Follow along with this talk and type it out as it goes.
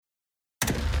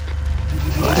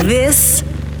This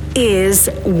is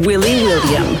Willy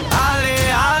William.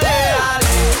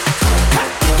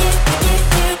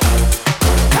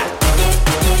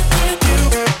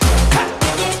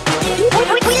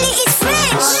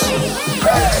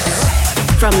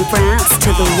 From France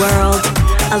to the world,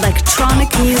 electronic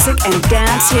music and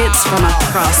dance hits from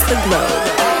across the globe.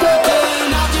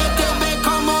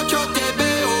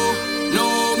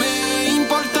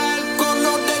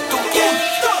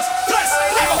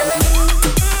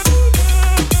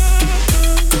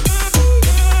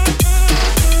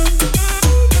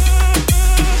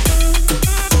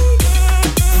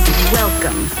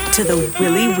 Welcome to the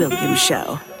Willy William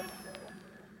Show.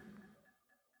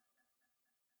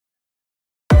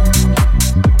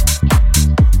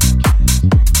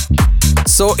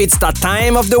 So it's the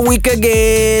time of the week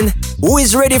again. Who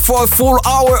is ready for a full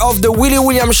hour of the Willy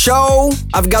William Show?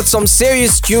 I've got some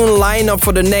serious tune lined up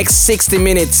for the next 60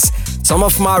 minutes. Some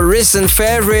of my recent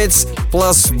favorites,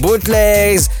 plus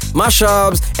bootlegs,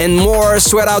 mashups, and more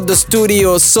sweat out the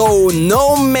studio. So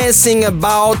no messing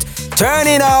about. Turn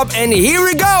it up and here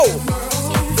we go.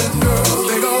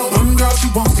 One girl she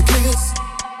wants to kiss,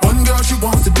 one girl she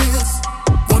wants to dance,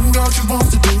 one girl she wants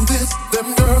to do this.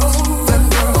 Them girls.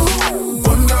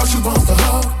 She wants to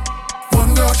hug,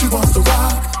 one girl she wants to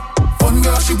rock, one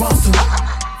girl she wants to.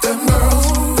 Them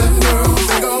girls,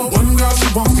 they go. One girl she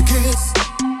wants to kiss,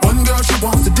 one girl she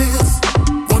wants to dance,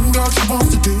 one girl she wants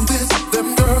to do this.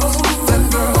 Them girls.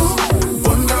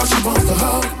 One girl she wants to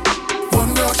hug,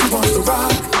 one girl she wants to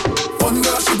rock, one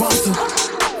girl she wants to.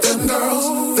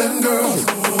 Them girls.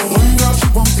 One girl she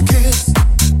wants to kiss,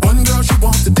 one girl she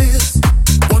wants to dance,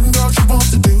 one girl she wants to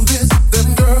do this. Them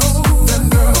girls.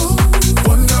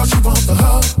 She wants to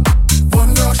hug, one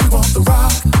girl she wants to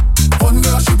rock, one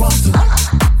girl she wants to.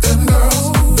 Them girls.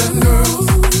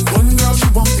 One girl she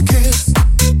wants to kiss,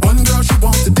 one girl she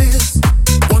wants to dance,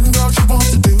 one girl she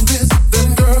wants to do this. Them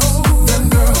girls.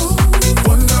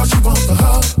 One girl she wants to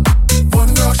hug,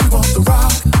 one girl she wants to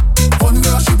rock, one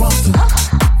girl she wants to.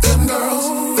 Them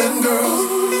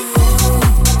girls.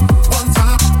 One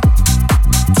time,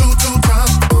 two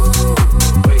times,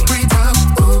 three times.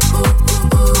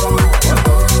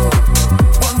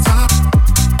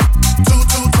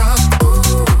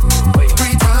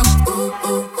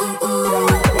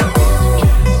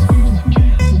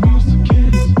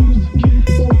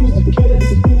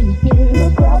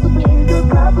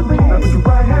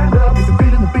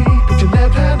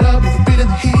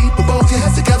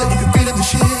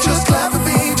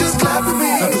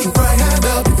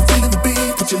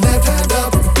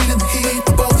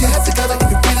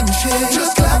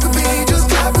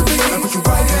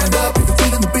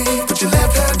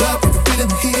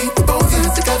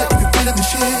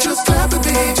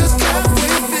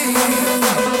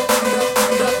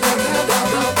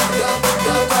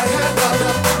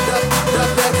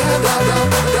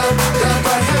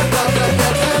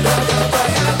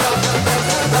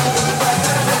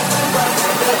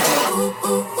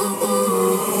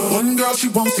 She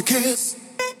wants to kiss,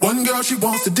 one girl she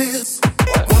wants to dance,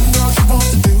 one girl she wants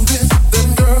to do this.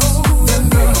 Them girls.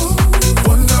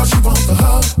 One girl she wants to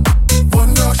hug,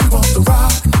 one girl she wants to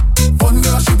rock, one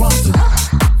girl she wants to.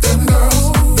 Them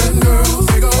girls.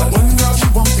 They go. One girl she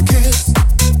wants to kiss,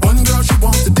 one girl she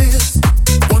wants to dance,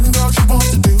 one girl she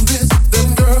wants to do this.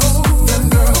 Them girls.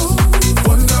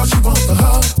 One girl she wants to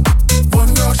hug,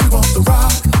 one girl she wants to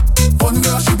rock, one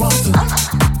girl she wants to.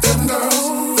 Them girls.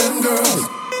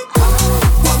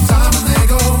 One time and they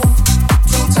go,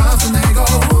 two times and they go,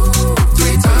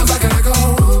 three times I gotta go.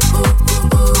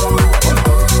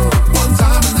 One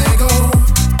time and they go,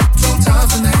 two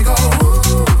times and they go,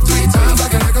 three times I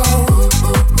gotta go.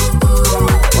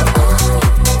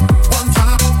 One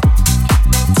time,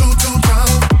 two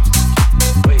times,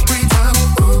 three times.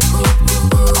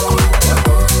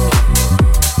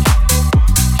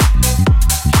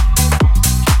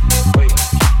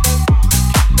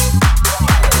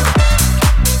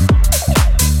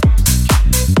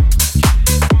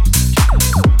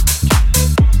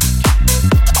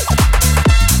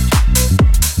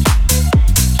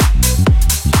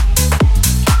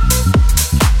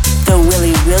 The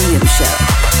Willy William Show.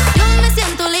 Yo me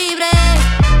siento libre,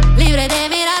 libre de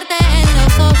mirarte en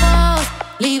los ojos,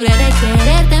 libre de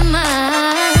quererte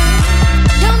más.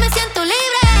 Yo me siento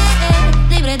libre,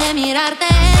 libre de mirarte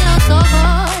en los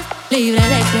ojos, libre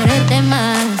de quererte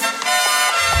más.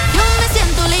 Yo me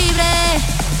siento libre,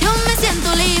 yo me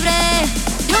siento libre,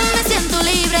 yo me siento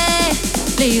libre,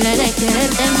 libre de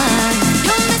quererte más.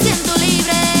 Yo me siento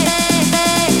libre.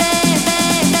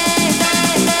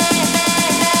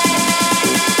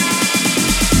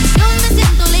 Yo me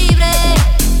siento libre,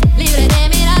 libre de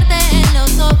mirarte en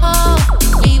los ojos.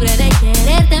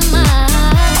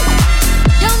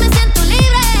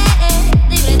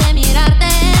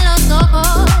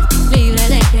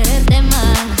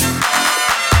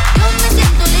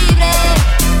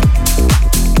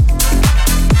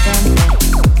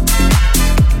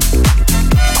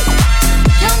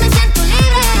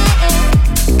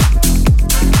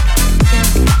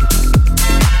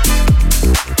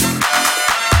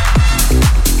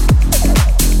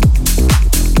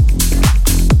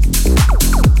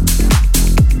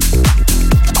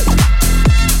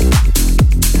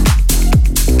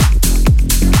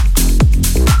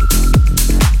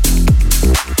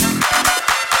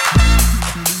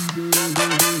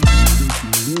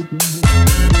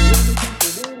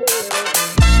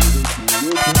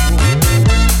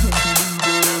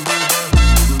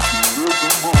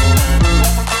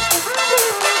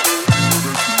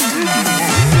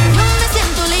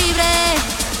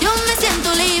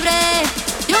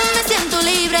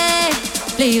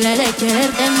 libre de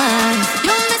quererte más.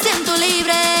 Yo me siento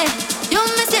libre, yo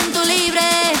me siento libre,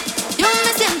 yo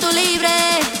me siento libre,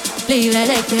 libre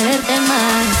de quererte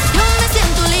más. Yo me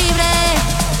siento libre,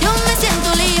 yo me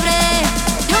siento libre,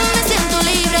 yo me siento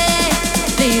libre,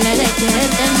 libre de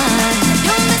quererte más.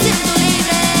 Yo me siento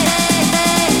libre.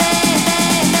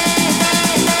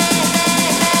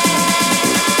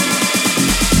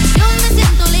 Yo me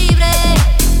siento libre,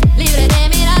 libre de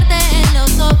mirarte en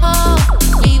los ojos,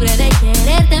 libre de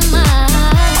quererte más.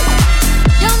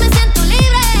 Yo me siento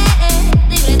libre,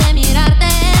 libre de mirarte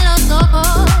en los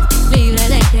ojos, libre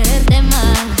de quererte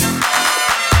más.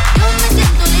 Yo me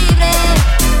siento libre.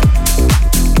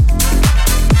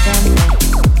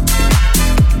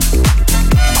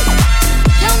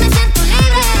 Yo me siento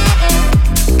libre.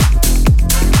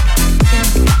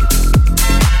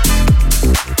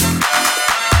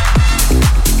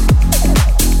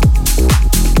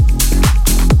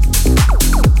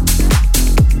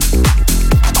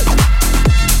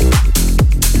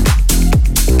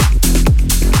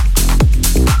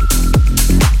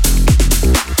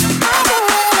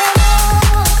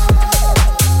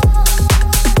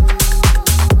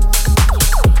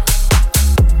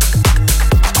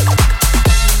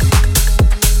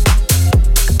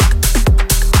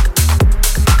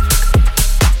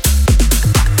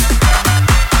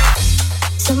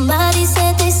 Somebody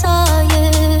said they saw you.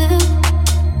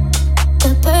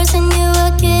 The person you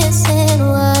were kissing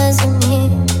wasn't me,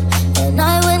 and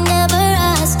I would never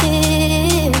ask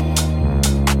you.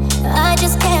 I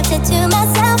just kept it to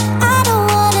myself. I don't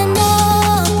wanna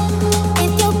know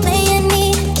if you're playing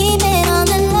me. Keep it on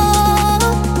the low,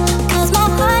 'cause my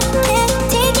heart can't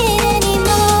take it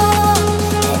anymore.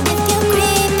 And if you're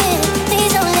creeping,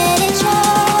 please don't let it show.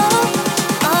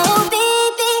 Oh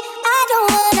baby, I don't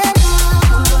wanna know.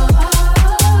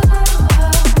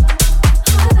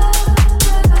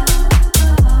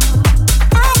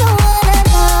 I don't wanna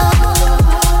know.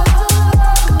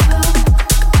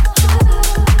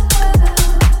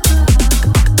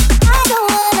 I don't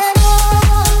wanna know.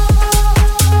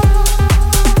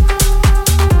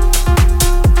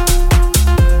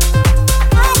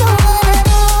 I don't wanna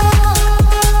know.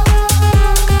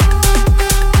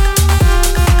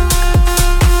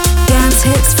 Dance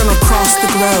hits from across the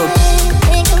globe.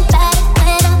 Think about it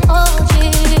when I hold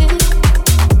you.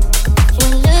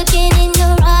 You're looking in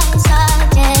your eyes, I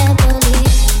can't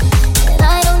believe. And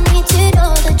I don't need to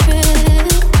know the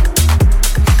truth.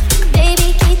 Baby,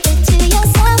 keep it to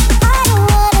yourself. I don't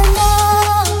wanna know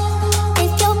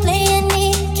if you're playing me.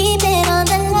 Keep it on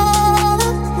the low,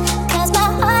 'cause my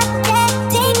heart can't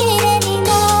take it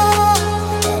anymore.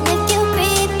 And if you're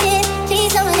creeping,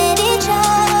 please don't let it show.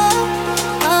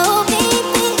 Oh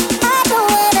baby, I don't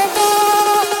wanna know.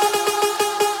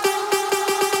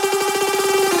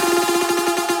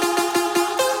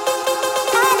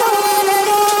 I don't wanna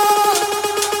know.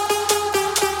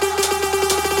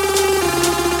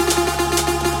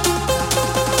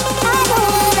 I don't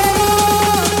wanna know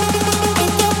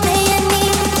if you're playing me.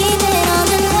 Keep it on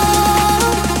the low,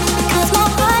 'cause my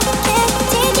heart can't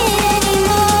take it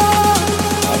anymore.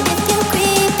 And if you're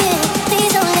creeping,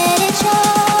 please don't let it show.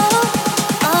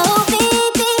 Oh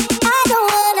baby, I don't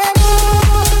wanna know.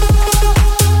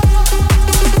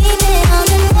 Keep it on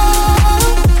the low.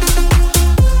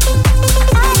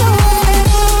 I don't wanna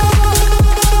know.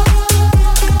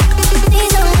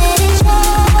 Please don't let it show.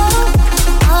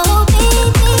 Oh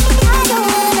baby, I don't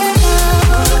wanna know.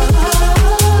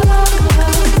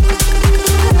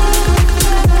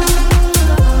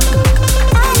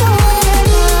 I don't wanna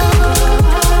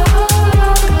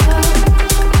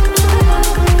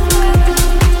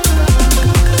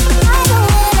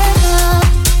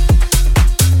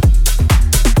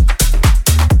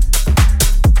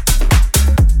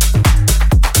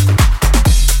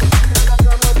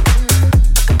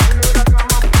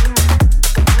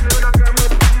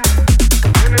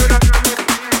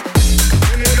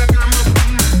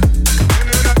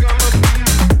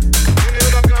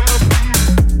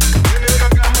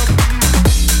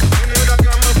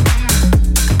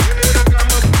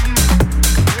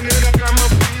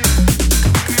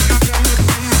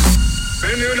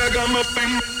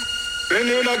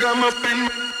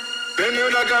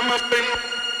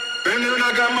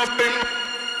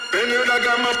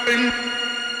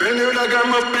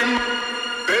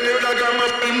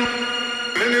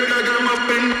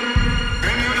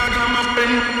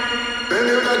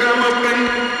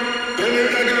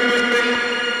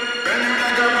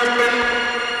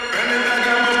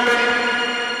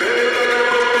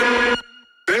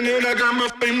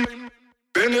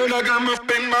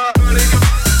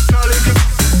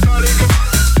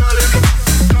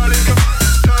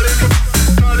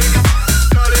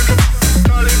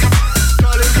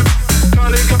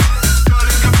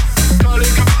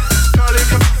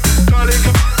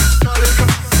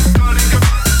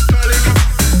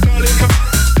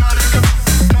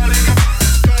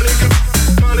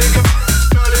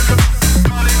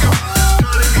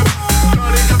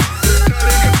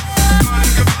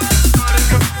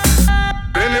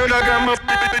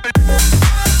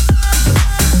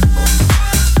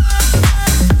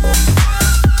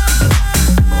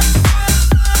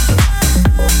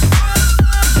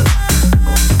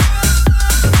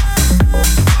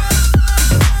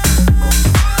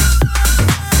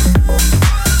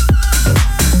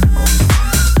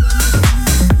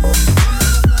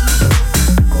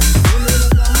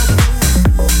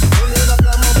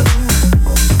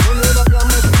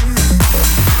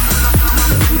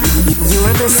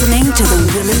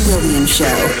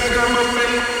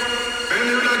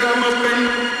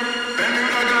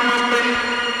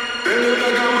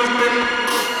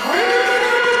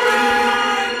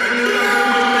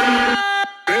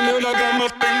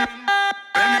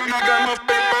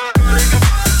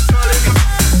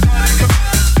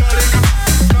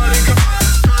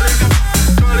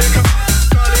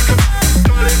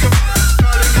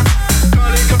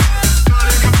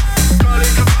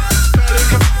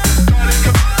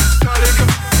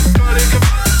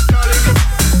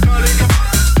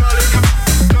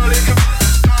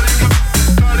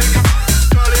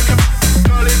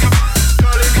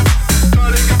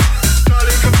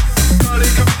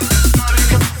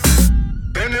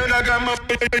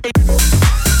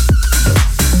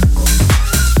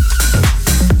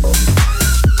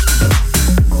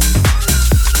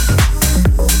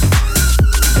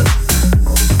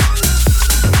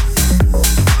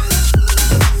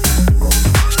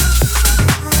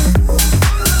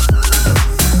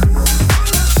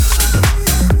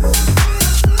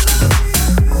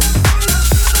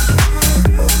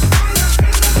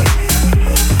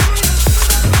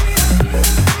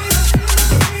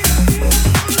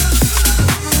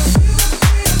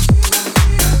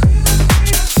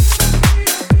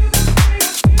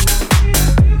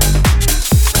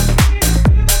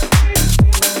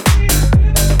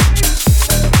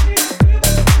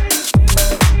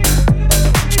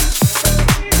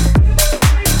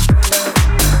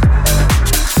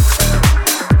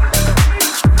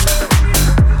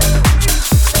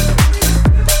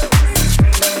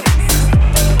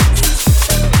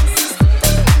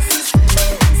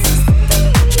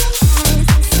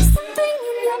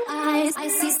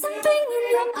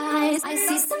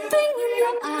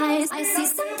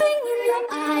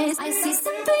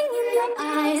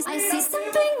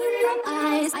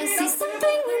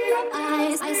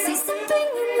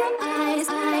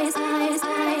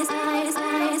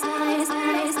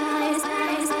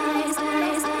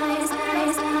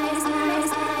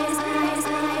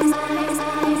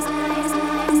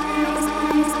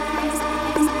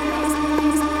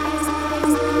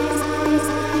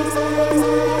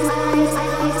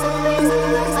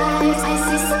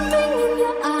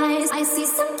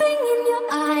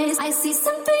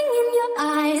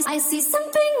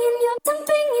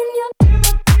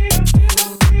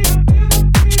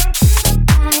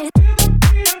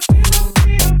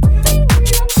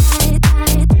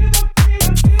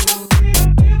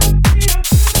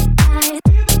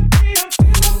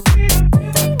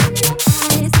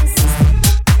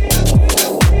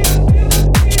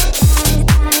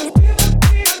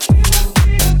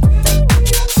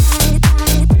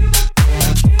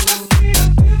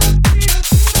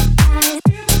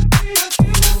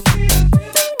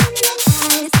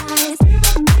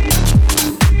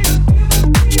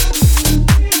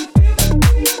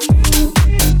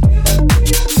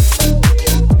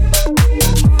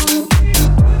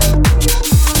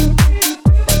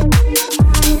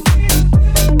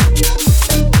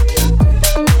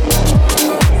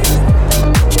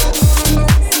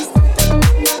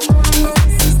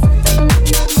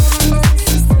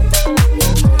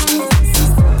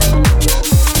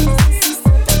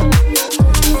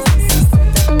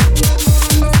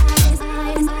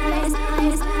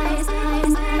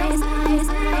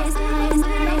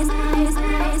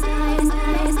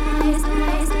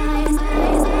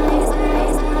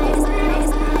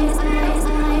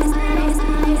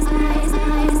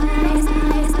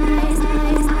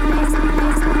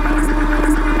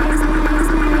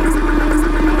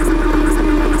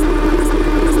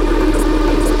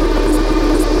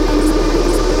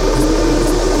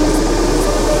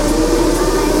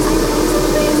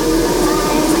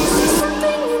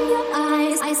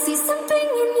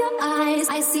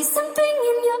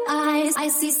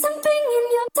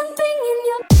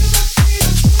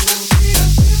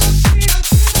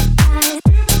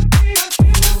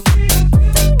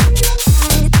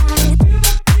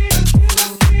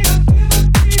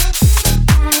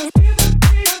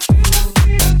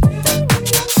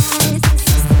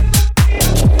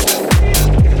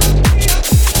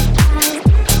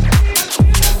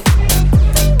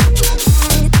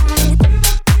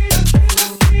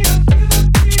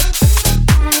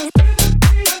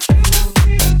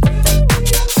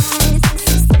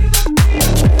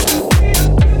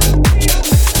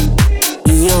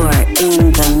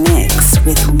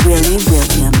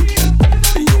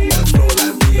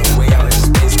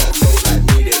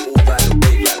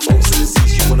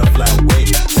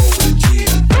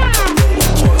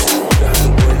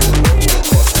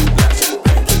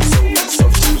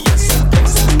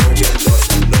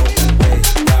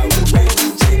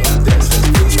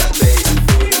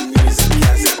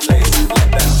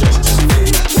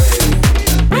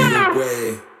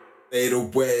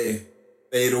away,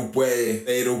 fade away,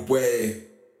 fade away,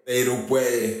 fade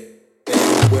away, fade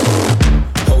away.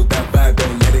 Hold that vibe,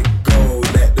 don't let it go.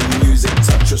 Let the music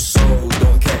touch your soul.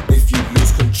 Don't care if you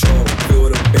lose control. Feel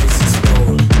the bass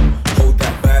explode. Hold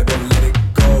that vibe, don't let it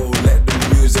go. Let the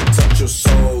music touch your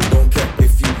soul. Don't care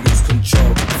if you lose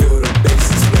control. Feel the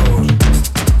bass explode.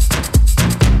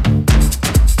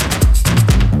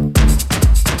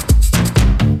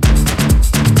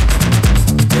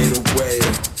 Fade away,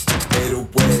 fade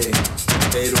away,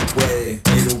 fade away,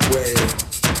 fade away,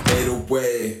 fade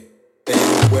away, fade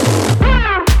away.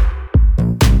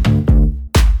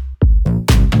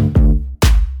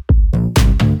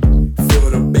 Feel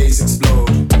the bass explode.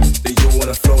 They all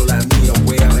wanna flow like me. I'm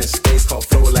way out in space, can't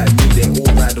flow like me. They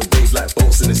all ride the wave like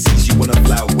boats in the seas. You wanna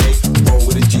fly away, roll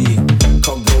with a G.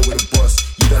 Come roll with a boss.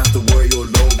 You don't have to worry, you're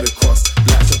low over the cost.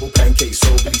 Black chocolate pancakes, so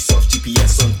really soft.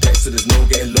 GPS on deck, so there's no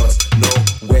getting lost. No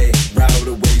way, ride all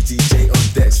the way. DJ on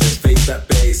decks, let's face that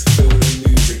bass. Feel the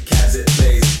music as it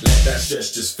plays. Let that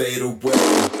stretch just fade away.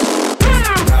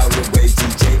 Ride all the way,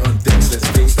 DJ on decks, let's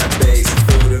face that bass.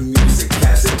 Feel the music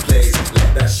as it plays. Let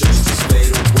that stretch just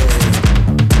fade away.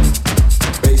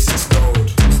 Bass explode,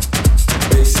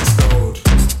 bass explode,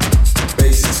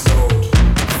 bass explode.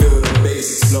 Feel the bass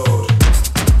explode.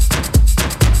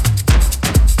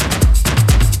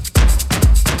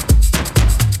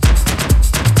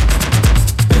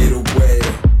 Fade away,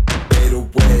 fade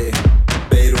away,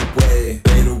 fade away,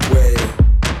 fade away,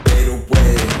 fade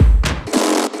away.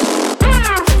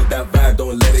 Hold that vibe,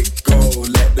 don't let it go.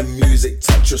 Let the music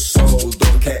touch your soul.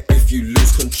 Don't care if you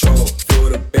lose control. Feel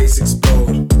the bass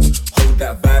explode. Hold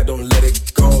that vibe, don't let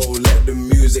it go. Let the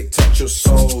music touch your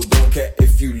soul. Don't care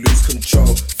if you lose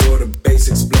control. Feel the bass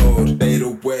explode. Fade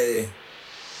away,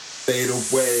 fade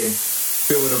away.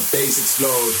 Feel the bass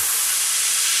explode.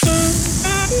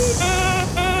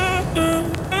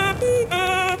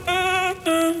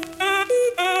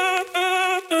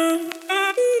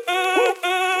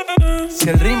 Si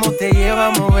el ritmo te lleva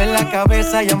a mover la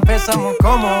cabeza, ya empezamos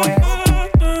como es.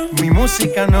 Mi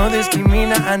música no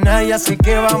discrimina a nadie, así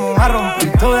que vamos a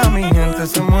romper. Toda mi gente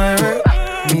se mueve,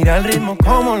 mira el ritmo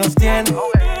como los tiene.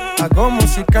 Hago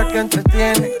música que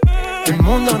entretiene. El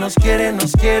mundo nos quiere,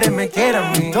 me quiere a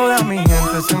mí. Toda mi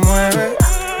gente se mueve,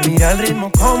 mira el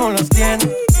ritmo como los tiene.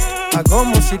 Hago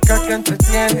música que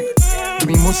entretiene.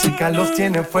 Mi música los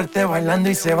tiene fuerte bailando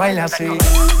y se baila así.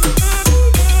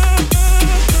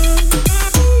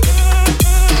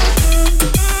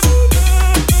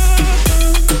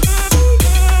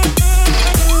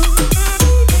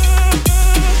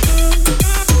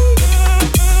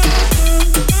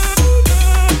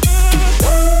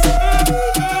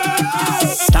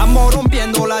 Estamos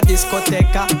rompiendo la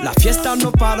discoteca, la fiesta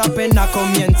no para, apenas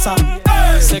comienza.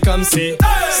 C'est comme si,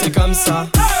 c'est comme ça,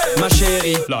 ma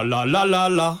chérie. La la la la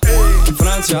la.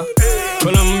 Francia,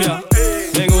 Colombia,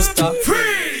 me gusta.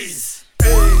 Freeze.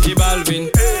 Y Balvin,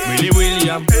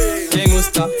 Willy, me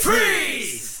gusta.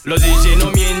 Freeze. Los DJ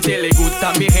no mienten, le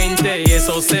gusta mi gente y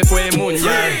eso se fue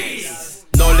mundial.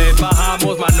 No le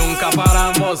bajamos, mas nunca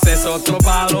paramos, es otro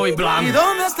palo y blanco. ¿Y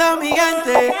dónde está mi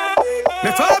gente?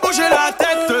 Me fait bouger la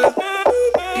tête.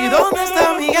 ¿Y dónde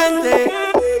está mi gente?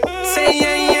 C'est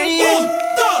yeah, yeah, yeah. 1,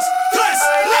 2, 3,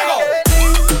 Lego.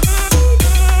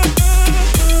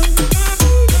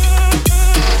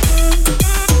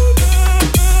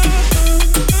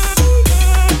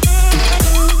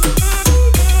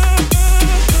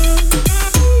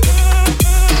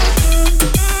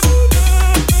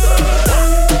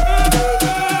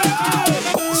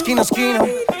 Esquina a esquina,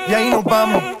 y ahí nos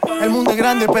vamos. El mundo es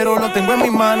grande, pero lo tengo en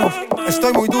mis manos.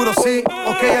 Estoy muy duro, sí,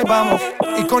 ok, ahí vamos.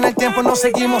 Y con el tiempo nos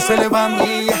seguimos elevando.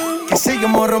 Que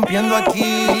seguimos rompiendo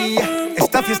aquí.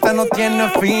 Esta fiesta no tiene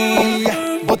fin.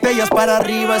 Botellas para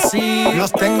arriba, sí.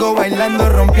 Los tengo bailando,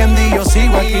 rompiendo y yo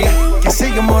sigo aquí. Que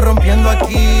seguimos rompiendo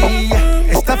aquí.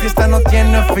 Esta fiesta no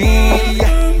tiene fin.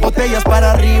 Botellas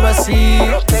para arriba, sí.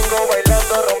 Los tengo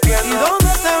bailando, rompiendo. ¿Y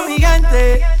dónde está mi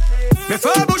gente? Me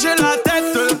fait bouger la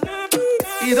tête.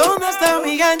 ¿Y dónde está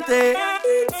mi gente?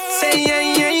 C'est yeah,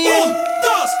 yeah, yeah. 1,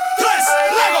 2, 3,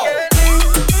 Lego.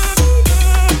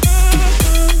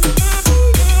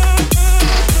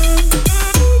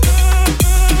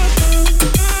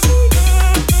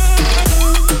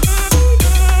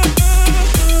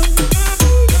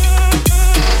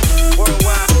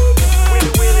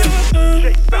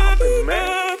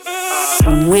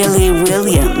 Willy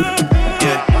William.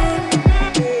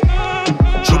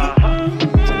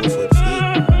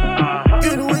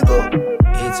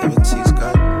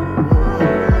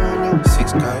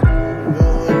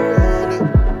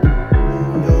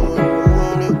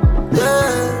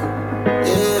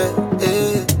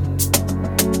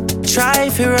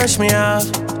 fi rush me off,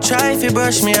 try fi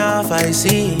brush me off, I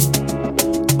see.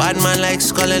 Bad man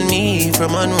likes calling me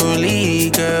from unruly.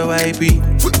 Girl, why be?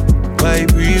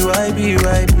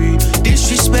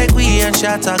 Disrespect we and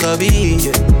shot I go be.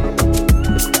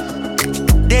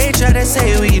 They try to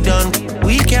say we done,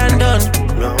 we can done.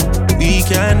 No. We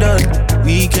can done,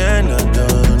 we cannot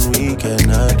done, we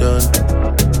cannot done.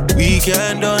 We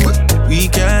can done, we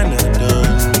cannot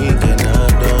done, we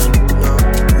cannot done.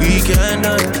 We can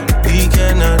done, we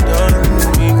cannot done,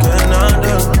 we cannot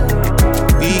done.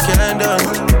 We can done,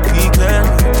 we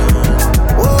cannot done.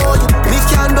 Oh, me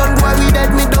can done, boy, we dead,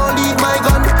 me don't leave my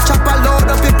gun. Chop a load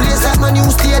up a place like my new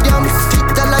stadium.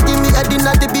 Tell her give me head in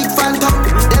at the big phantom.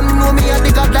 Them know me at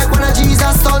the God like one of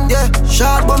Jesus' son. Yeah,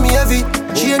 short but me heavy.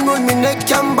 Chain round me neck,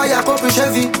 can buy a couple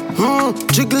Chevy.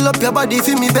 Jiggle up your body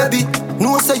for me, baby.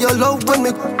 No say you love when me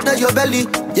at your belly.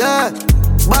 Yeah,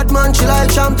 bad man chill like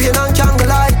champion and can't go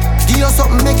lie. Give you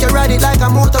something, make you ride it like a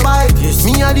motorbike. Yes.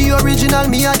 Me are the original,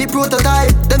 me are the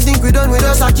prototype. Them think we done with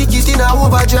us, I kick it in a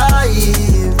overdrive.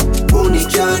 Money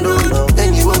can't done.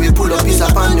 Anywhere we pull up is a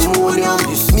pandemonium.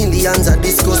 Millions are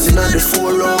discussing on the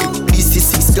forum. This is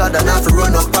 6 God and I have to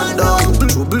run up and down.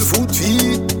 Trouble foot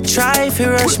feet. Try fi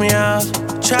rush me off,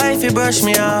 try fi brush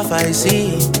me off, I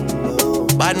see.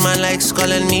 Bad man likes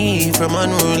calling me from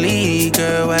unruly.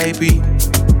 Girl, why be?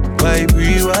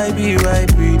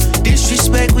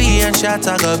 Disrespect we and shot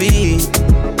I go be.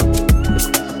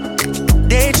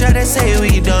 They try to say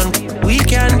we done, we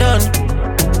can done.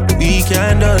 We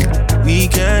can done, we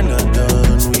cannot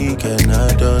done, we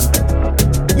cannot done.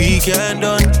 We can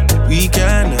done, we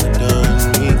cannot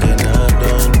done, we cannot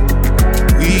done.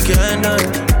 We can done,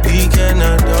 we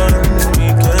cannot done, we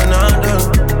cannot done.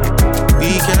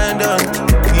 We can done,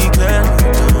 we cannot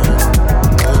done.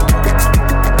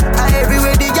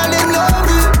 Everywhere the girl them love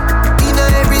me. In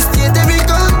every state, every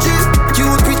country.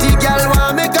 Cute pretty girl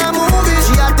want make a movie.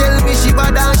 She a tell me she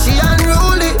bad and she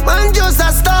unruly. Man just a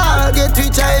star, get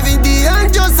rich every day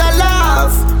and just a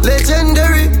laugh.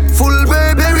 Legendary, full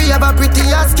Burberry, have a pretty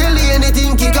ass Kelly,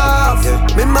 anything kick off.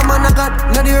 Remember man I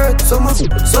got not the earth, some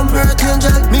earth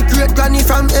angel. Me great granny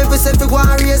from every self go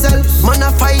and raise hell. Man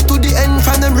I fight to the end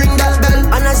from them ring that bell.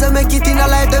 And as I make it in a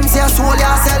life, them say I soul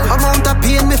yourself. Amount of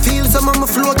pain me feel, some of my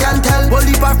flow can tell.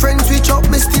 Bully pa friends switch up,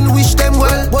 me still wish them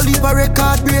well. Bully pa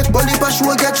record break, bully pa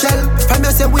show get shell. From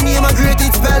you say we name a great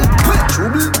it spell.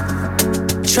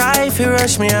 Try fi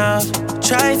rush me off,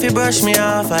 try fi brush me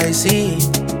off, I see.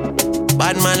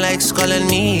 Bad man likes calling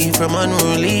me from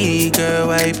unruly. Girl,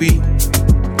 why be?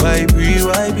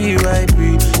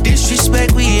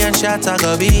 Disrespect we and shot I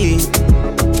go be.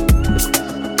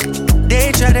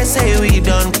 They try to say we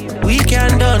done, we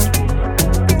can done.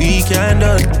 We can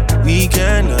done, we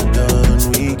cannot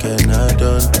done, we cannot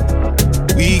done.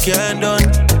 We can done,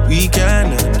 we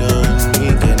cannot done,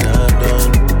 we cannot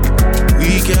done.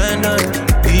 We can done,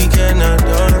 we cannot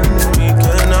done, we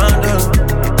cannot done.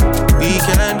 We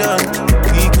can done,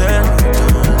 we cannot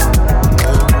done.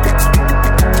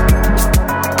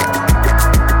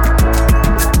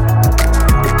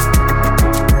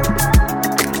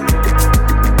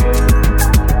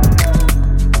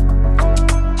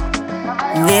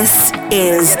 This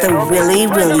is the Willy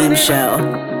Williams Show.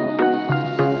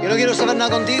 Yo no quiero saber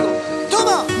nada contigo.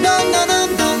 ¡Toma! No, no, no,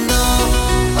 no, no.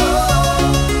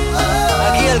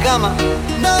 Aquí el cama.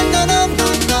 No, no, no, no,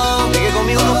 no. De que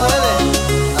conmigo no puede.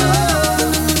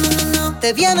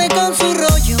 Te viene con su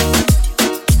rollo.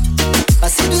 Pa'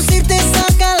 seducirte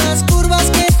saca las curvas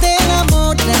que te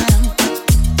enamoran.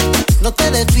 No te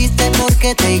desviste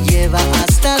porque te lleva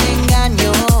hasta el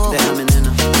engaño. Déjame,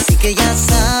 nena. Así que ya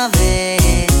sabes.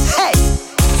 Hey.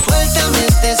 Suéltame,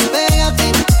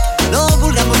 despégate. No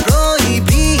vulgamos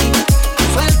prohibir.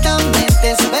 Suéltame,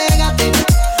 despégate.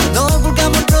 No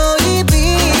vulgamos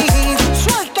prohibir.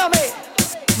 ¡Suéltame!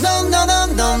 No, no, no,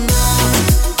 no, no.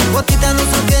 Guapita no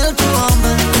soy el tu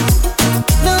hombre.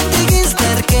 No digas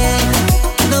por qué.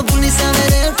 No puedes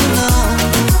saber el tu no.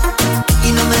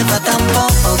 Y no me va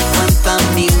tampoco cuanto a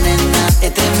mi nena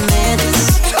te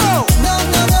mereces. No, no,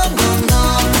 no, no, no.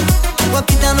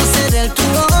 Guapita no ser el tu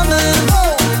hombre.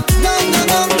 No, no,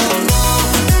 no, no, no.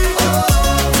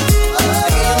 Es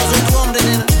que yo no soy tu hombre,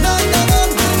 nena. No, no, no,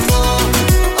 no, no.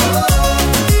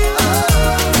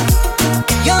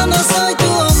 Yo no soy tu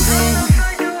hombre.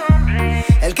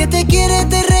 El que te quiere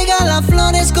te regala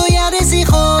flores, collares y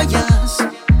joyas.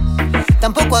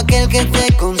 Tampoco aquel que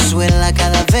te consuela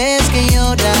cada vez que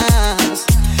lloras.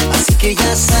 Así que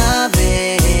ya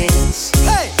sabes.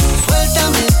 Hey.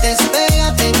 Suéltame,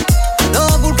 despégate.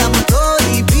 No vulgamos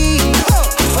prohibir.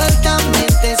 Suéltame,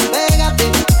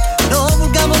 despégate. No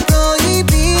vulgamos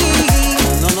prohibir.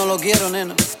 No, no lo quiero,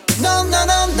 nena. No, no, no.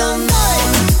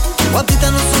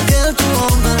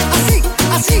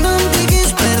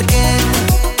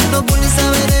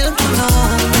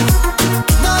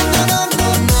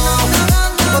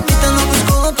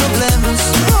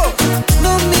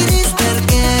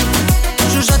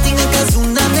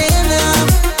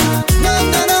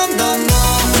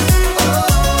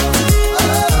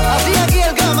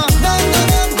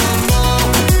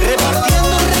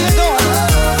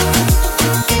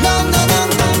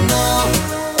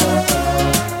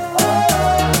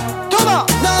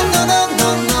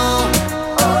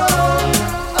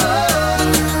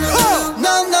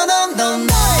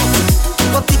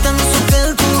 Guapita non so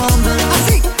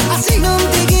perché Así non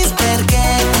ti chis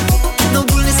perché Non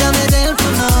vuoi sapere del tuo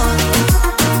no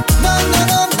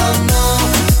No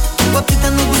Guapita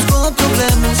non busco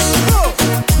problemas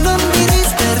Non mi dis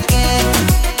perché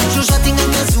Eu já tinha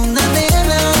mais uma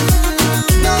nena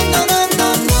No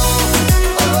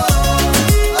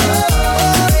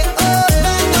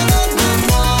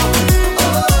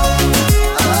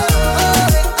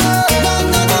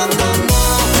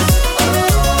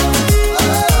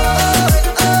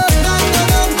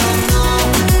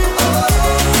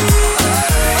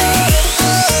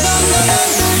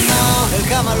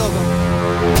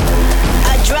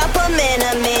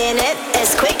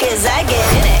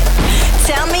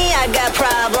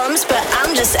problems, but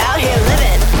I'm just out here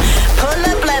living. Pull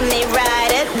up, let me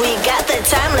ride it. We got the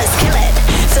time, let's kill it.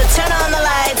 So turn on the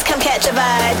lights, come catch a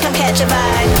vibe, come catch a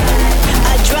vibe.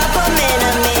 I drop them in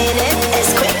a minute, as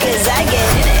quick as I get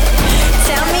in it.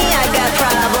 Tell me I got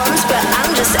problems, but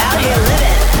I'm just out here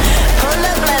living. Pull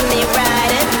up, let me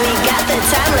ride it. We got the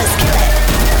time, let's kill it.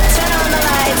 Turn on the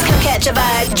lights, come catch a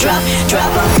vibe. Drop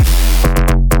them.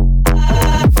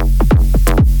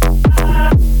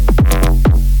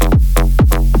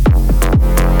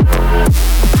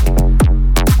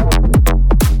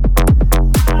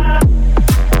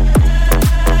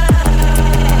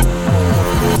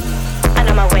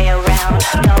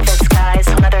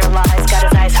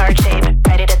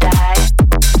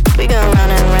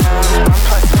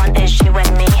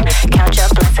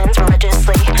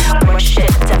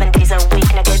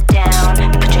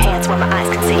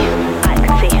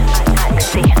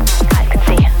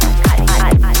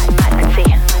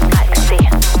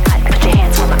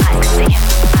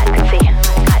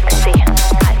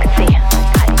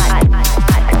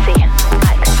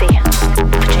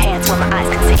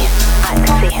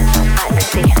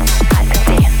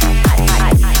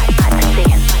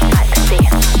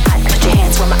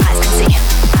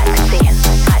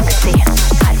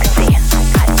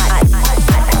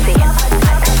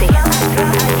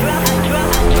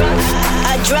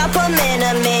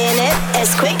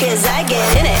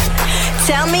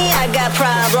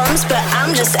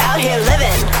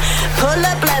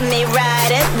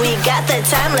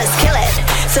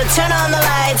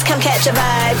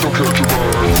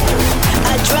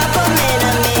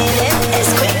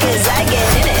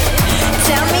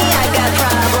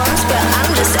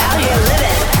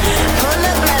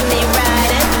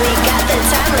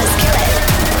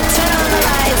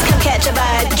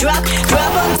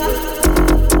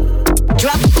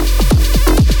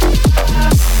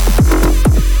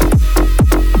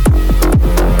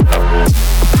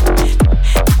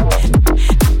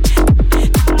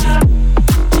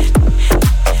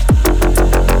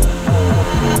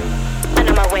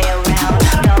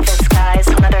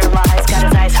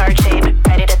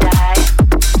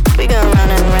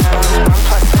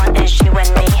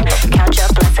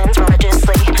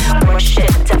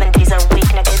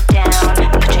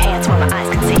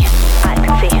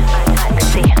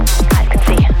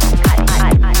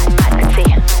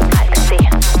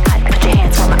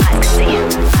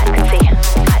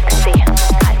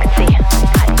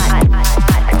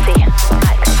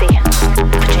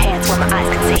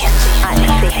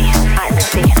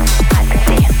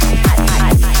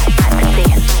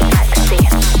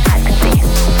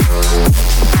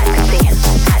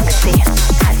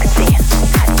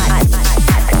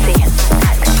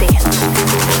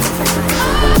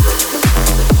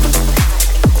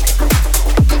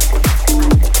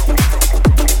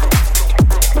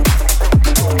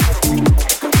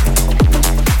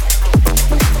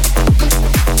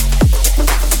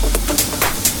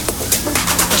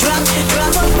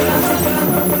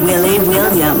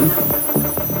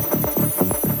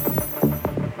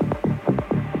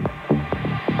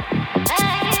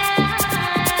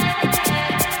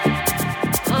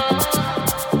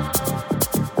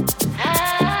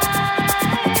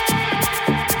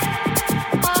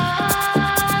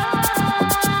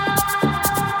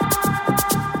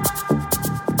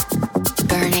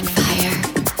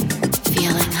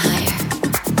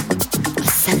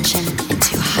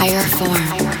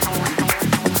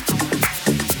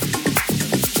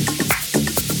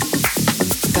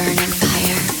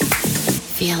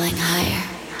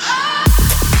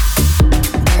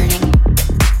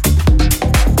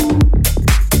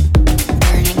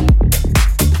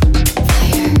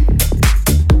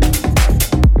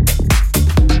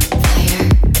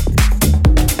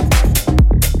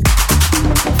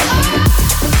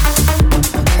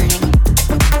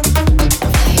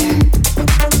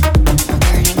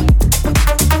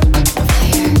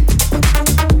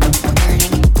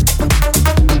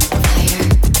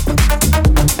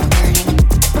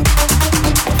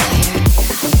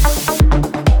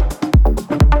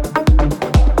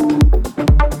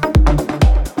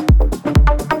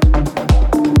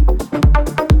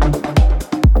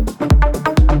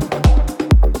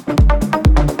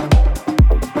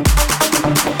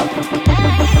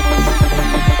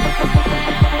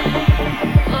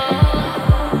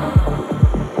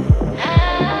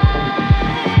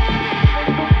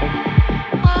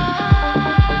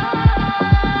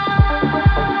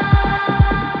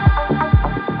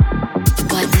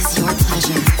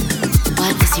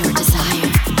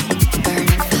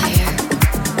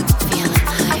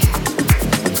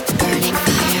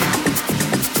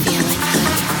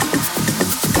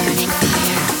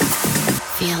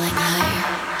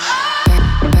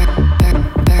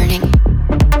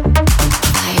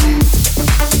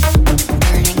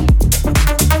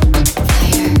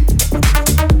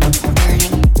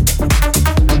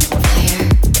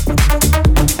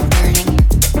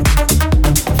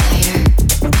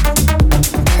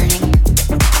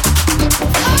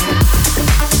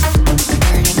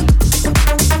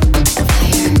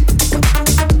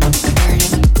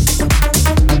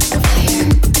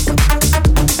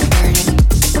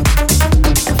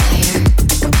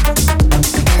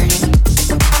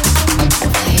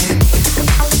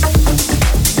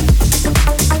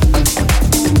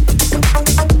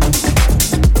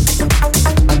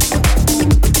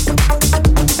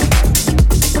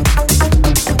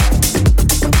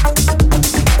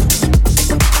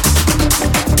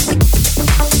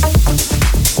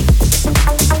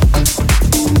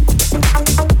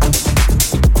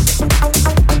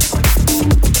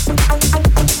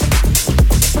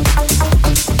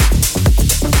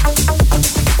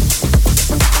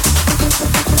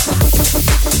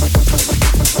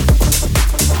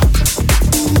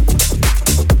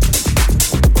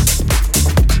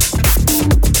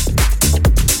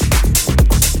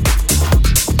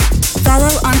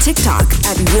 TikTok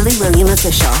at Willy William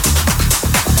Official.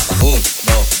 1,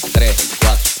 2, 3,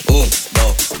 4. 1,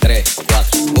 2, 3,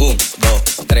 4. 1, 2,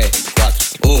 3,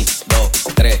 4. 1, 2,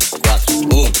 3, 4.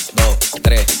 1, 2,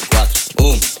 3, 4.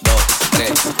 1, 2,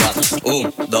 3, 4.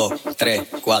 1, 2, 3,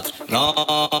 4. No.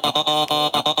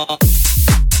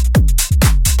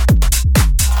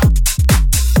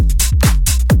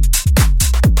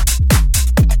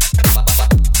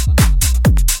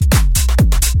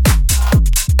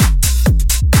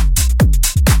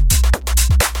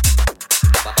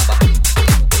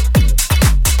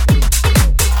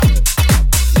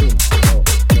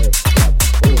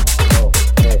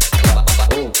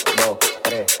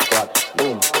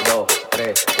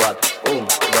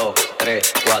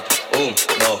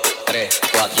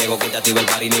 El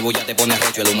party, mi bulla te pone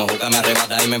recho. El humo juca me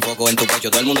arrebata y me enfoco en tu pecho.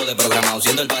 Todo el mundo de programado,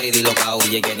 siendo el party dislocado.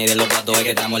 DJ que ni de los platos es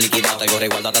que estamos liquidados. Traigo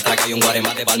resguardo hasta atrás y un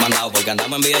guaremate pa'l mandado. Porque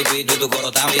andamos en VIP y tu coro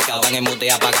está picado. Van en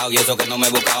mute apagado y eso que no me he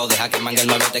buscado. Deja que mangue el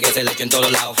malvete que se le eche en todos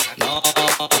lados. No.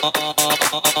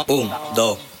 1,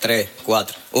 2, 3,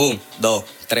 4. 1, 2,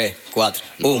 3, 4.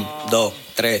 1, 2,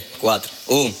 3, 4.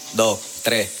 1, 2,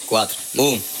 3, 4.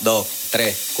 1, 2,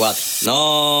 3, 4.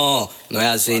 No, no es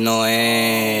así, no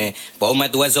es. Ponme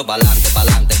tu eso pa'lante,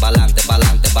 pa'lante, pa'lante,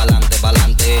 pa'lante, pa'lante,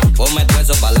 pa'lante. Ponme tu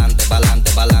eso pa'lante,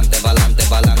 pa'lante, pa'lante, pa'lante,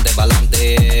 pa'lante,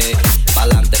 pa'lante.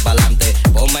 Pa'lante, pa'lante.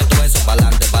 Ponme tu eso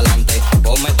pa'lante, pa'lante.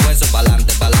 Ponme tu eso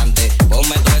pa'lante, pa'lante.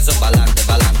 Ponme tu eso pa'lante,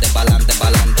 pa'lante, pa'lante,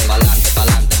 pa'lante, pa'lante,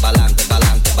 pa'lante, pa'lante,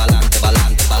 pa'lante,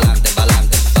 pa'lante, pa'lante, pa'lante,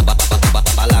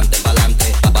 pa'lante,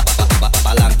 pa'lante, pa'lante,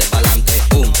 pa'lante, pa'lante.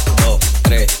 1, 2,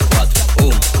 3, 4.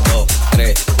 1, 2,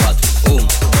 3, 4. 1,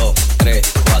 2, 3,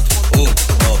 4. 1,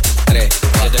 2, 3,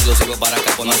 4. Esto es exclusivo para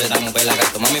acá, pues no te damos pela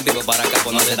gato. Mami, pico para acá,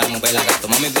 pues no te damos pela gato.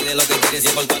 Mami, pide lo que quieres y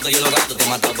por cuarto yo lo gasto. Te he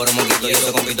matado por un moquito y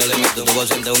eso con pito le meto. Tuvo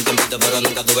siente un tempito, pero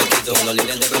nunca tuve quito. Con los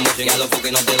líderes de promoción y a los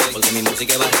que no te doy. Porque mi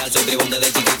música es barrial, soy tribún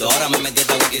desde chiquito. Ahora me metí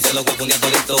esta wiki y se lo confundí a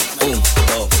todito. 1,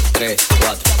 2, 3,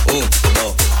 4. 1,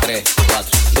 2, 3,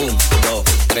 4. 1, 2,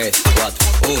 3, 4.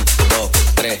 1, 2,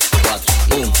 3, 4.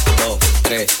 1, 2,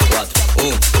 3, 4.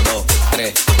 1, 2, 3,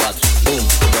 4. 1, 2, 3, 4. 1,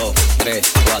 2, 3,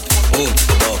 4.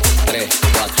 1, 2, 3,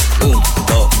 4. 1,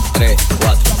 2,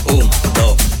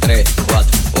 3, 4. 1, 2, 3, 4. 1, 2, 3, 4.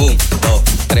 1, 2,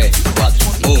 3, 4.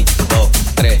 1, 2, 3, 4. 1, 2,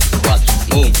 3, 4.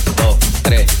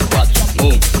 1,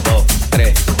 2, 3, 4.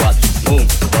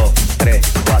 1, 2, 3, 4. 1, 2, 3,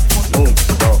 4. 1,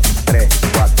 2, 3,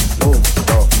 4.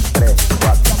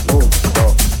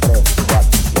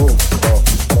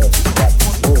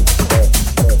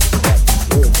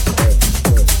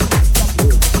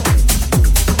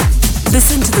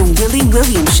 Listen to The Willy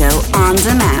William Show on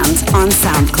demand on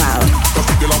SoundCloud.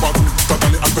 Sigue la batuta,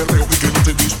 dale al perreo y que no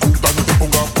se discuta, no te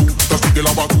pongas puta. Sigue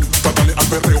la batuta, dale al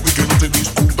perreo y que no se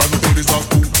discuta, no te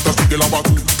desacuta. Sigue la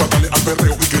batuta, dale al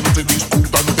perreo y que no se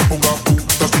discuta, no te pongas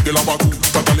puta. Sigue la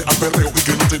batuta, dale al perreo y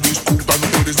que no se discuta, no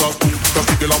te desacuta.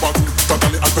 Sigue la batuta,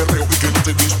 dale al perreo y que no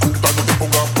se discuta, no te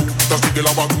pongas puta. Sigue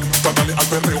la batuta, dale al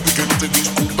perreo y que no se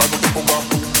discuta, no te pongas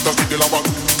puta. Sigue la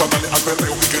batuta, dale al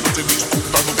perreo y que no se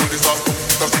discuta, no te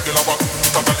desacuta. Sigue la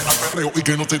batuta, dale al perreo y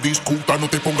que no se discuta, no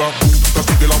te pongas puta.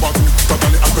 Sigue la batuta,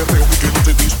 dale al perreo y que no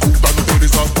se discuta, no te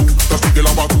desacuta. Sigue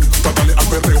la batuta, dale al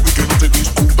perreo y que no se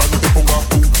discuta, no te pongas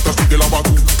puta. Sigue la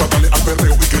batuta, dale al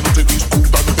perreo y que no se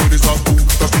discuta, no te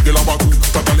desacuta. Sigue la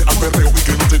batuta, dale al perreo y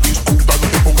que no se discuta, no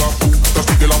te pongas puta.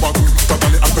 Sigue la batuta,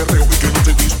 dale al perreo y que no se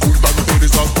discuta, no te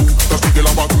desacuta. Sigue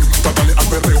la batuta, dale al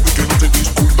perreo y que no se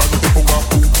discuta, no te pongas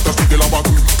puta. Sigue la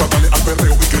batuta, dale al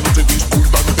perreo y que no se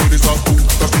discuta, no te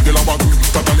desacuta. Sigue la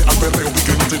batuta, dale al perreo y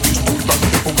que no se discuta, no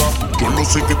te pongas. Yo no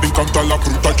sé que te encanta la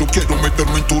fruta, yo quiero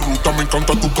meterme en tu ruta. Me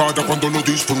encanta tu cara cuando lo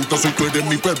disfrutas. Si tú eres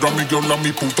mi perra, mi viola,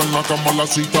 mi puta. En la cama la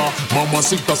cita,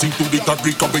 mamacita, cinturita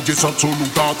rica, belleza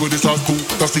absoluta. Tú eres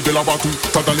astuta, sigue la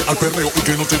batuta, dale al perreo y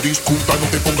que no se discuta, no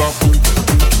te pongas puta.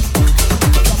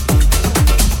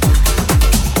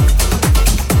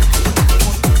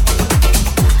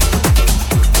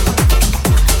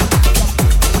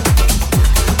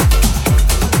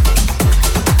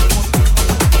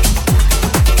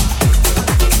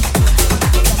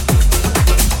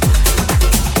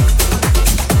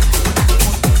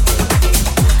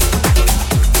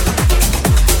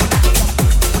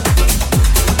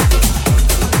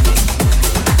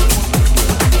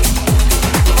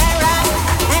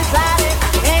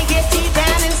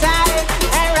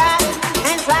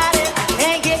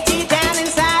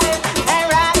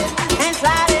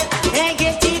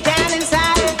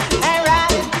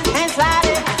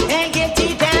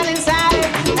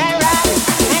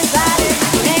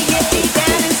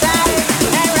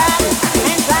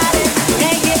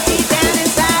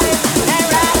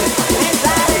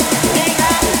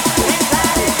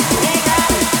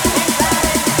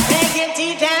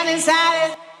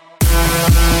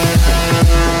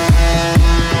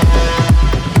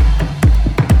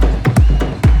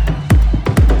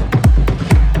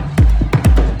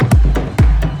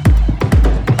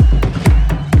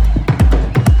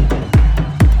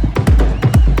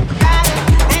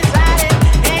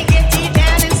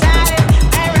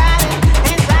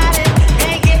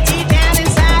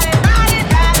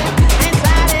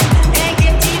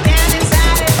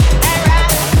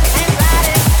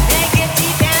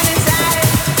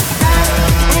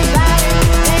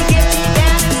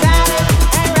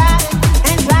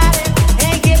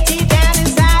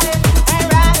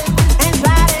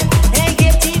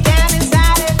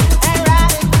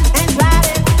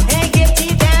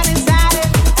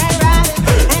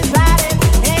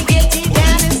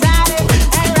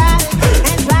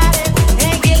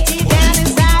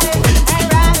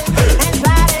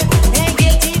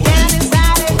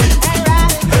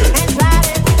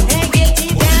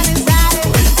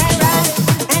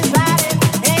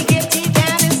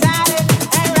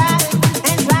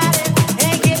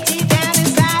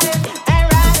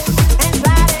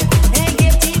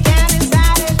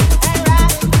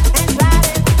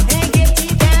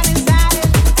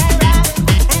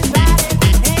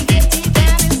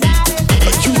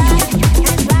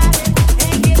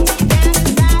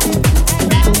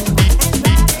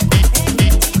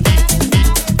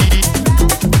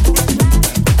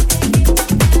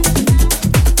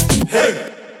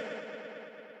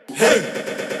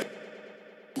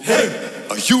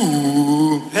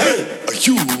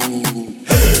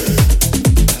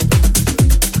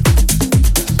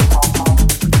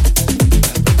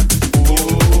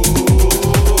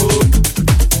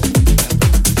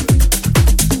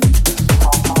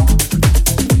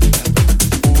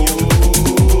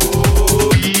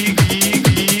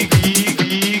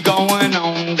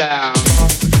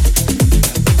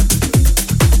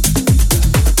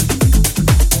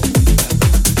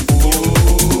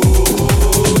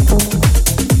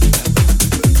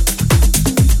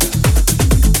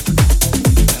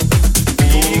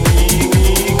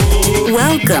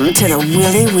 Welcome to the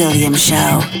Willy Williams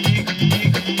Show.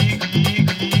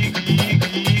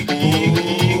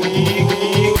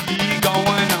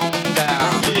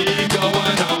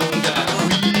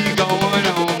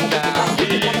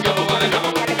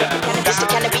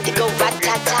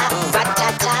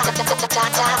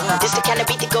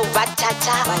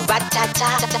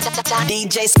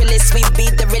 DJ Spillis, we be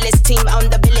the realest team on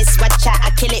the billis. Watch out,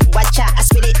 I kill it, watch out, I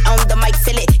spit it on the mic,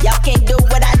 feel it. Y'all can't do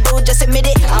what I do, just admit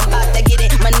it. I'm about to get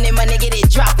it, money, money, get it.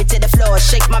 Drop it to the floor,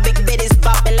 shake my big bitties,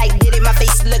 bopping like did it. My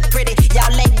face look pretty,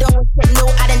 y'all ain't doing shit, no,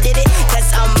 I done did it.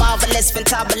 Cause I'm marvelous,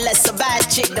 fantabulous, a bad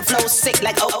chick, the flow sick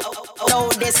like know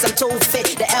this, I'm too fit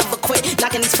to ever quit.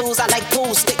 Knocking these fools out like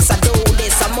pool sticks. I do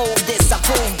this, I move this, I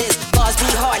prove this. Bars be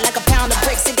hard like a pound of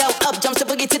bricks. It go up, jumps the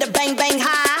boogie to the bang bang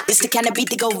high. It's the kind of beat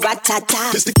that go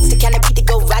rat-ta-ta. It's the kind of beat that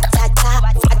go rat-ta-ta,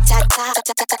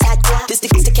 rat-ta-ta. This the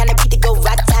kind of beat that go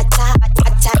rat-ta-ta,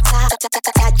 rat-ta-ta.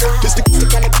 This the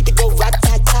kind of beat that go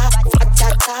rat-ta-ta,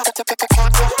 rat-ta-ta.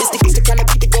 This the kind of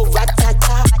beat that go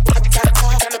rat-ta-ta, rat-ta-ta.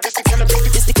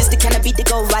 This the kind of beat that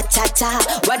go rat-ta-ta.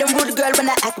 Why don't rule the girl when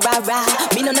I act rah-rah?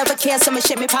 Me no never care, so me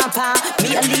shit me pom-pom.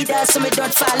 Me a leader, so me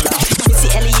don't follow. Missy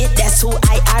Elliott, that's who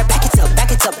I are.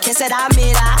 Back it up, kiss it, I'm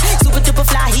it, super duper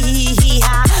fly,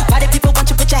 hee-hee-hee-ha. Party people want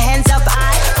you put your hands up,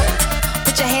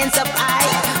 put your hands up,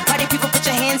 party people put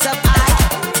your hands up,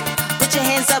 put your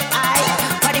hands up,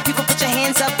 party people put your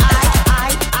hands up,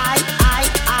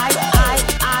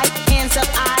 hands up,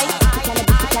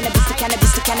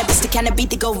 the kind of beat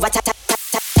to go rat-tat-tat.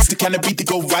 It's the kind of beat to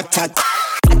go rat-tat.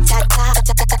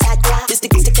 This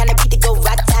the kind of beat to go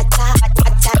rat-tat-tat.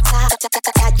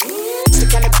 It's the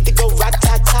kind of beat to go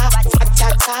rat-tat-tat.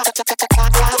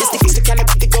 This the kind of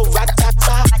beat to go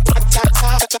rat-tat-tat.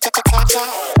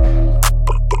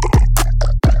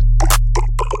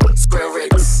 Square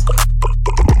rigs.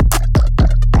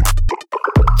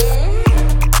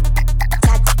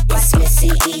 It's Missy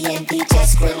E and DJ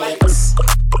Square rigs.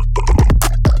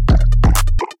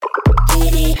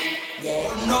 Get it?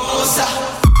 Yeah. No, sir.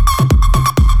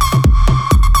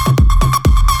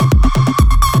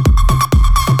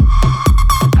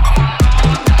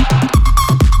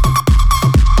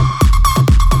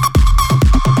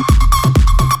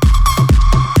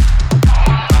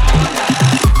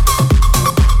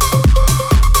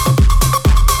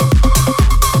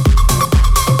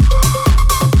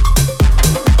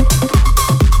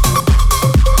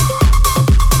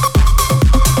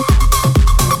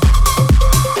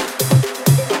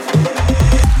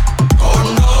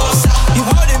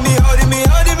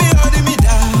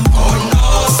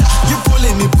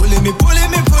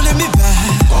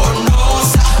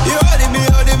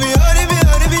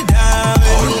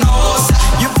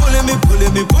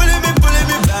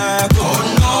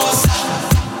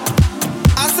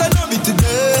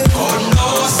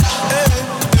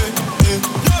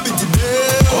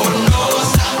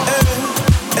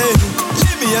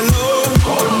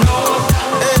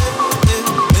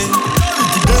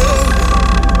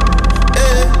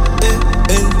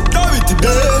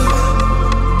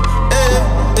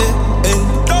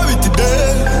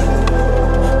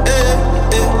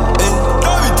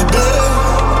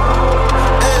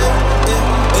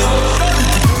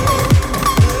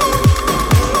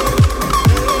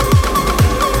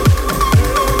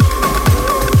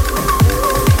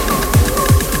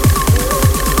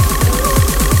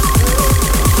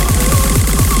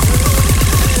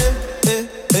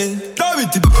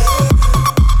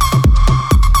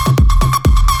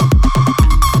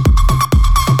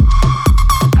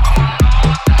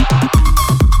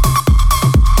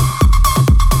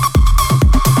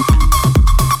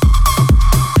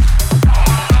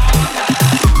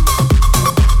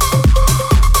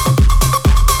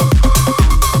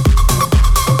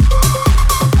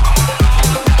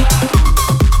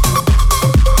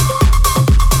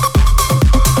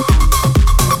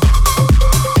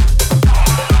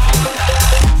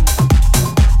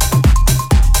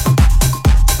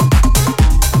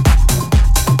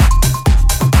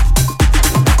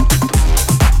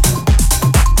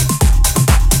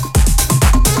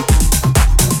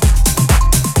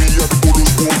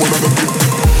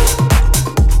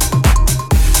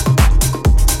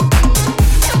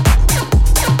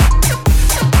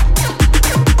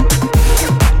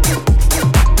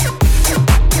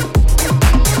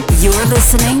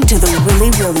 listening to The Willy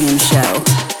Williams Show.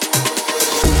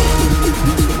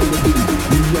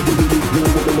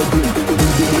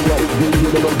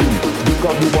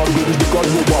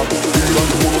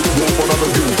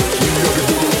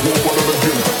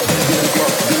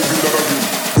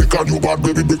 Because you bad,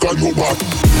 baby, because you bad.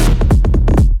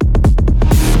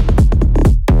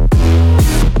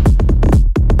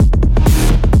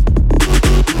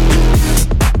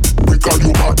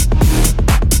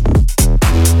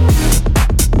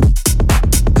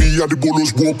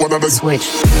 bullets go up another switch.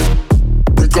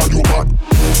 Break out your body.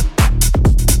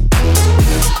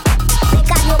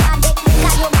 Break out your body, break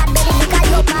out your body, baby, break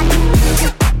out your body.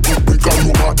 Break out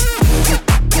your body.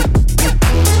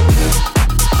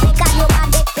 Break out your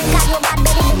body, break out your body,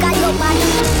 baby, break out your body.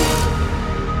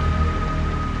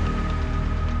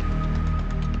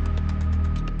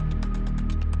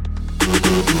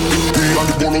 Me and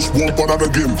the bullets go up another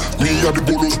game. Me and the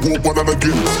bullets go up another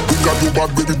game. Break out your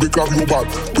body, baby, break out your body.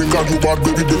 Break out your body,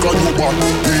 baby, break out your body.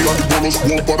 Me and the bullets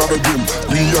go up another game.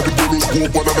 Me and the bullets go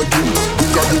up another game.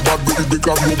 Break out your body, baby, break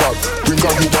out your body. Break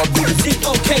out your body, baby. It's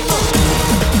okay.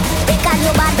 Break out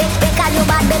your body, break out your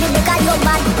body, baby, break out your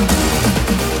body.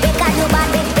 Break out your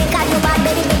body, break out your body,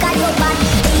 baby, break out your body.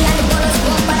 Me and the bullets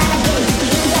go up another game.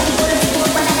 Me and the bullets go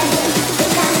up another game.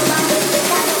 Break out your body,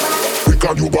 break out your body. Break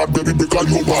out your body, baby, break out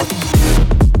your body.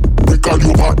 Break out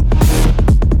your body.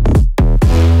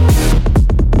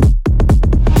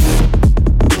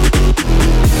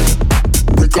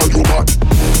 Break out your body.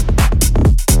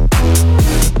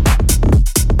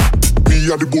 Me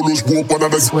and the bullets go up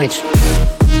another switch.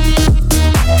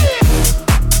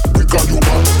 Break out your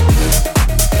body.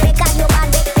 Break out your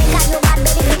body, break out your body,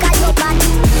 baby, break out your body.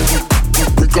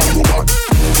 Break out your body.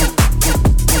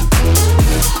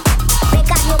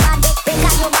 Break out your body, break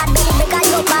out your body, baby, break out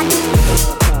your body.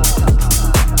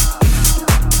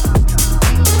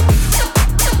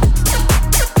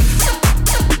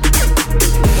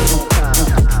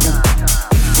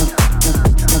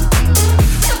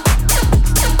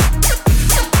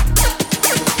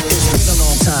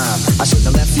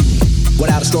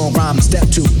 Without a strong rhyme to step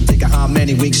to. Think of how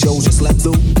many week shows you slept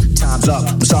through. Time's up,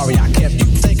 I'm sorry I kept you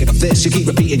thinking of this. You keep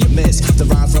repeating your miss. The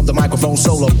rhyme from the microphone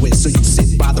solo with. So you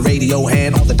sit by the radio,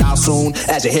 hand on the dial soon.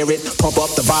 As you hear it, pump up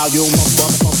the volume. Pump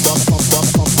up, pump up, pump up,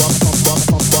 pump up,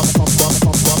 pump up, pump up, pump up, pump up,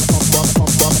 pump up, pump up,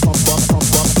 pump up, pump up, pump up, pump up, pump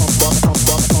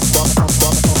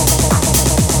up, pump up.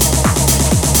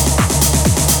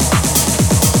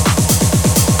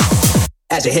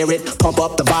 As you hear it, pump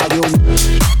up the volume.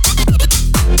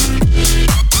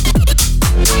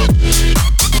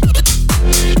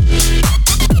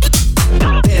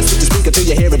 Dance with the speaker till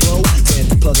you hear it blow. Then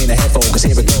plug in a headphone, cause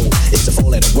here it go. It's a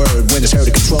four-letter word when it's heard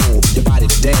to control your body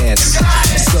to dance.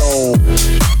 So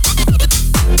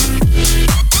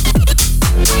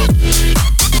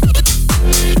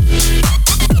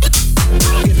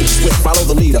get the swift, follow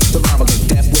the leader. The rhyme will go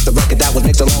deaf with the record that was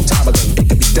mixed a long time ago. It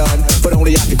can be done, but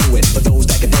only I can do it. For those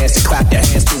that can dance and clap your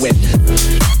hands to it.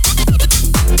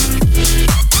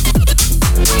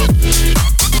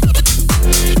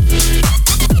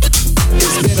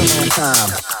 It's been a long time.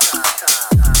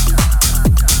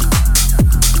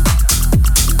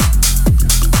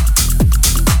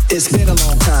 It's been a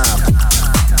long time.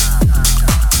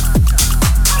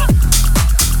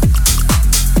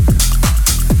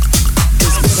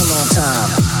 It's been a long time.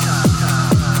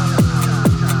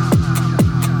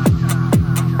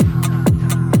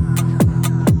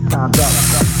 Time's up.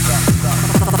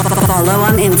 Follow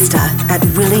on Insta at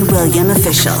Willy William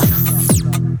Official.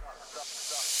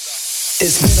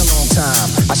 It's been a long time.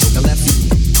 I shouldn't have left you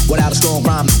without a strong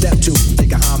rhyme to step to.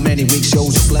 Think of how many week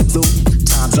shows you slept through.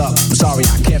 Time's up. I'm sorry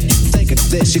I kept you thinking of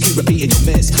this. You keep repeating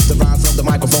your miss. The rhyme from the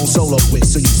microphone solo with.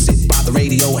 So you sit by the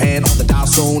radio, hand on the dial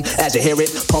soon. As you hear it,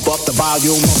 pump up the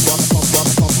volume. Pump up, pump up,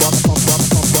 pump up, pump up,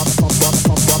 pump up, pump up,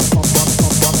 pump up, pump up, pump up, pump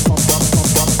up, pump up, pump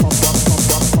up, pump up, pump up,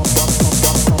 pump up,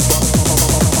 pump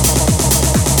up.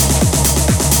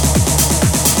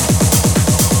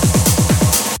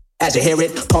 As you hear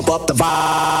it, pump up the volume.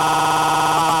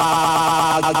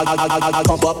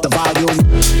 Pump up the volume.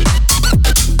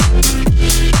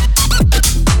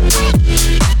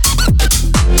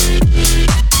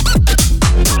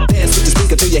 Dance with the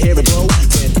speaker till you hear it blow.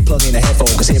 Then plug in a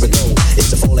headphone, cause here it go.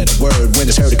 It's a four-letter word when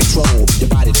it's heard to control your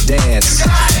body to dance.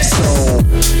 So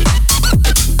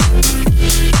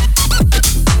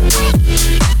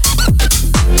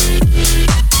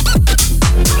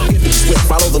get the swift,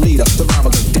 follow the leader. The rhyme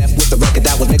will go deaf with the record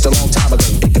that was mixed a long time ago.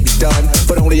 It can be done,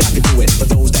 but only I can do it. For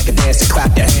those that can dance and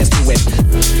clap your hands to it.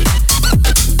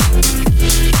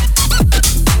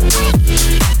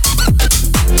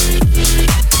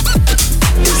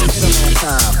 It's been a long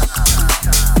time.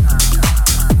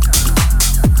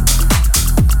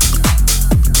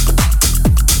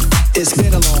 It's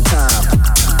been a long time.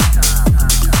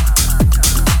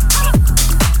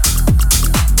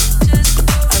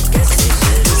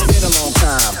 It's been a long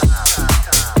time.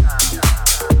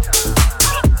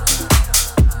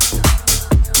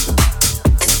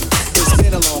 It's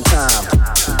been a long time.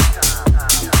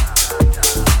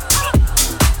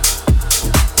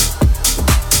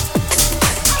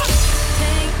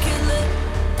 Painkiller,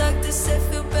 doctor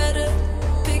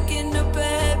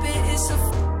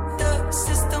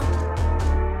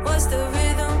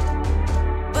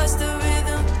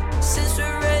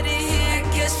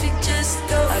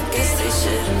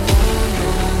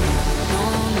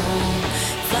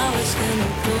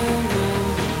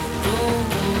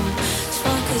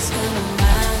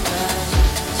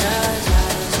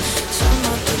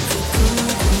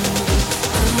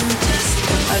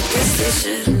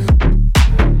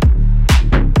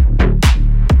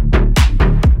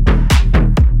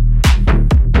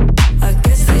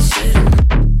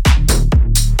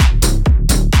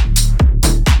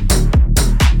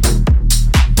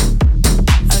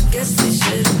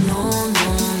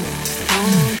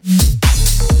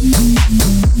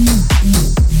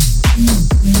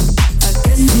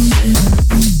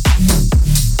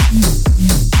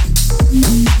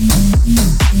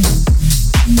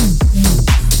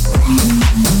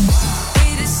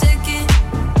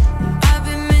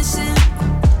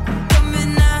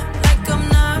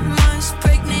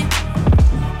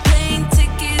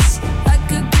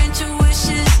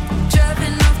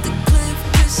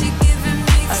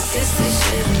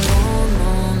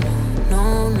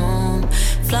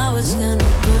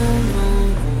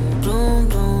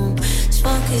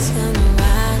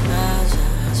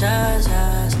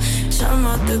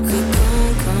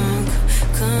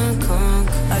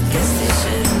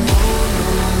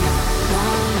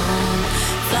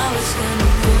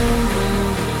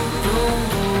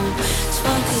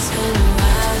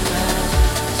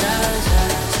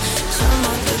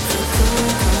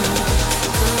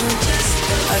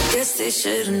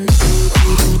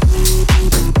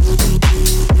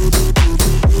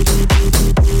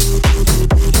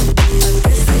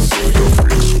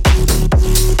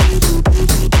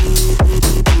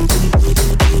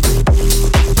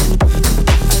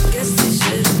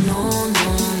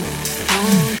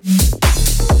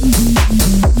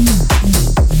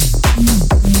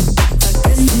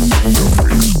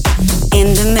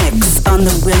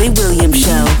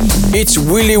It's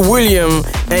Willy William,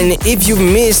 and if you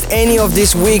missed any of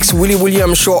this week's Willy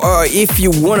William show, or if you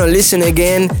wanna listen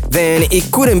again, then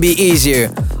it couldn't be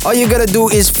easier. All you gotta do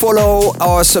is follow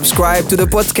or subscribe to the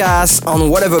podcast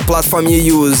on whatever platform you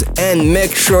use, and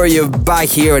make sure you're back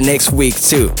here next week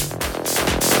too.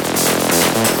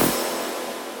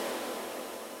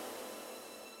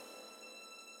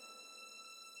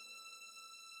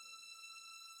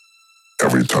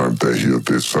 Every time they hear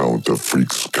this sound, the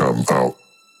freaks come out.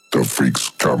 The freaks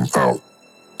come out.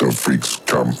 The freaks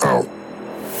come out.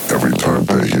 Every time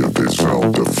they hear this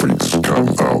sound, the freaks come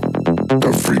out.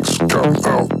 The freaks come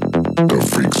out. The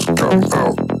freaks come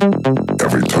out.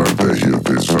 Every time they hear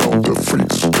this sound, the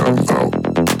freaks come out.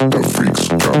 The freaks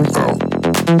come out.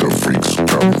 The freaks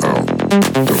come out.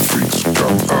 The freaks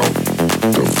come out. The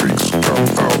freaks come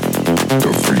out. The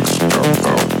freaks come out.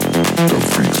 The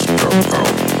freaks come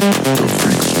out. The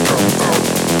freaks come out.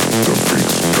 The freaks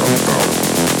come out.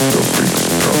 The freaks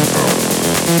come out.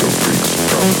 The freaks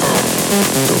come out.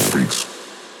 The freaks.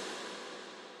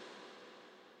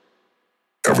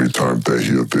 Every time they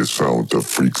hear this sound, the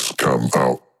freaks come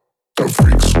out. The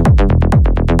freaks.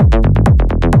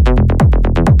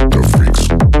 The freaks.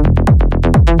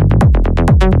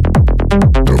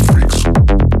 The freaks.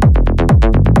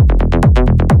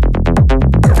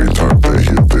 Every time they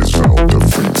hear this sound, the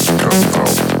freaks come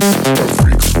out. The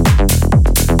freaks.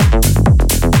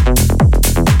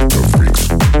 The freaks.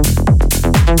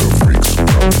 The freaks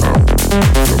come out.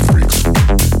 The freaks. Every time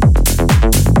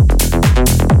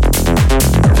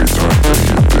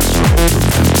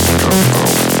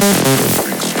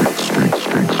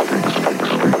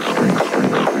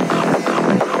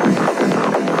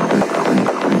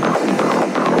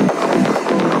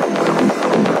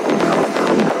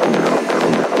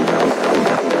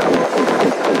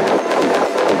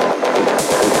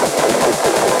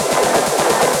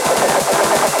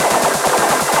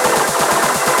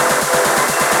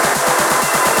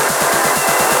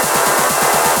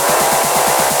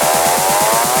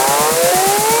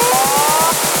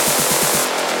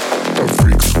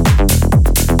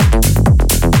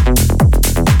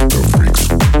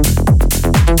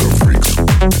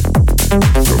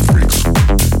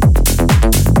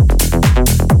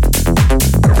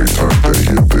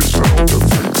this sound, the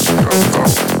freaks come out.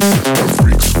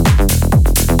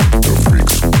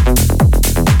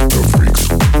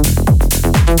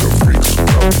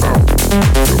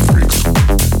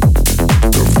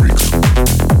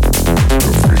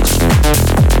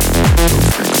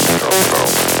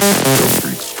 The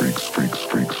freaks, freaks,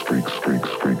 freaks, freaks,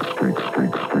 freaks, freaks,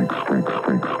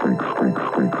 freaks,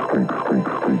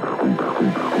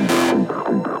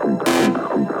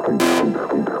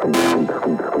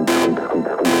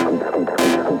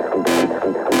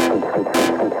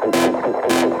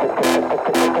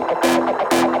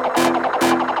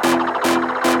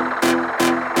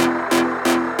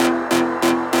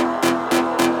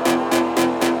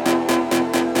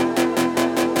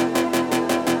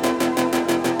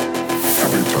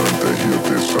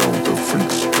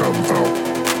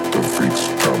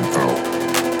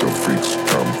 freaks,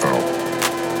 come out.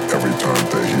 Every time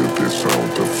they hear this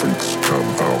sound, the freaks come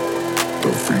out.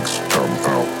 The freaks come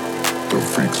out. The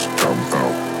freaks come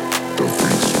out. The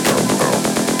freaks come out.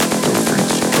 The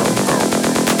freaks come out.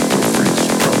 The freaks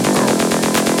come out.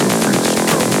 The freaks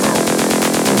come out.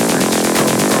 The freaks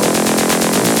come out.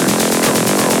 The freaks come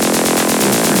out.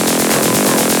 The freaks come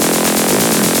out. The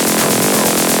freaks come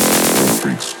out. The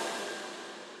freaks.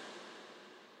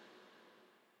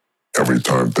 Every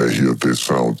time they hear this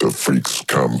sound, the freaks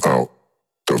come out.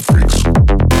 The freaks.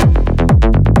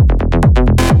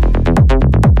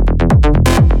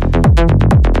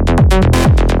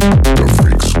 The